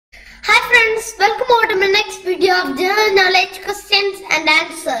next video of general knowledge questions and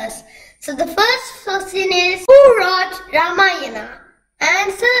answers. So the first question is, who wrote Ramayana?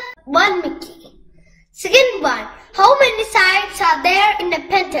 Answer, Valmiki. Second one, how many sides are there in a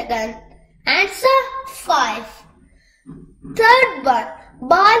pentagon? Answer, 5. Third one,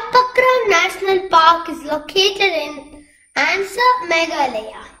 Balpakram National Park is located in? Answer,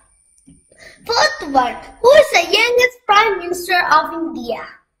 Meghalaya. Fourth one, who is the youngest Prime Minister of India?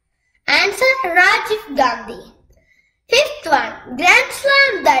 Answer, Rajiv Gandhi. Fifth one, Grand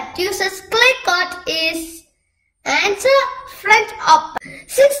Slam that uses clay court is? Answer, French Open.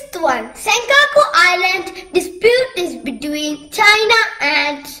 Sixth one, Senkaku Island dispute is between China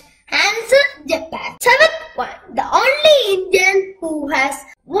and? Answer, Japan. Seventh one, the only Indian who has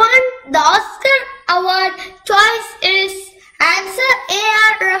won the Oscar award twice is? Answer,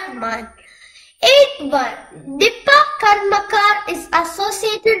 A.R. Rahman. Eighth one, Dipa Karmakar is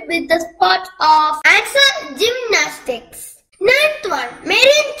associated with the sport of? Answer, gymnastics. Ninth one,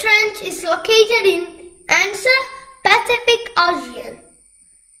 Mariana Trench is located in? Answer, Pacific Ocean.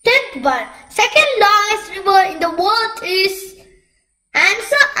 10th one, second longest river in the world is?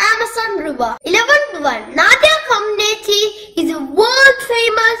 Answer, Amazon River. 11th one, Nadia Comaneci is a world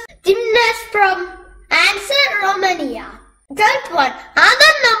famous gymnast from? Answer, Romania. 12th one,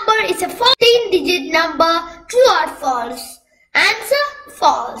 another number is a 14-digit number, true or false? Answer,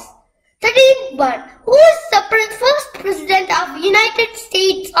 false. 13th one, who is the first president of United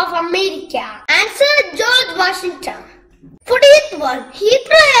States of America? Answer, George Washington. 14th one,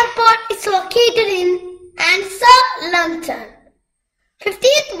 Heathrow Airport is located in? Answer, London.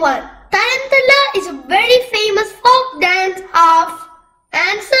 15th one, Tarantella is a very famous folk dance of?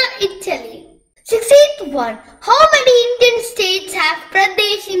 Answer, Italy. 16th one, how many Indian states have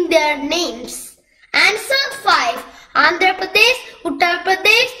Pradesh in their names? Answer, 5. Andhra Pradesh, Uttar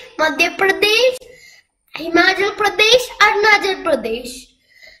Pradesh, Madhya Pradesh, Himachal Pradesh, Arunachal Pradesh.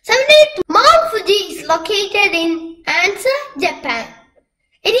 17th, Mount Fuji is located in? Answer, Japan.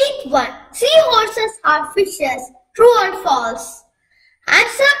 18th one, seahorses are fishes, true or false?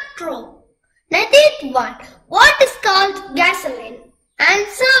 Answer, true. 19th one, what is called gasoline?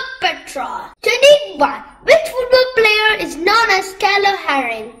 Answer, petrol. 21,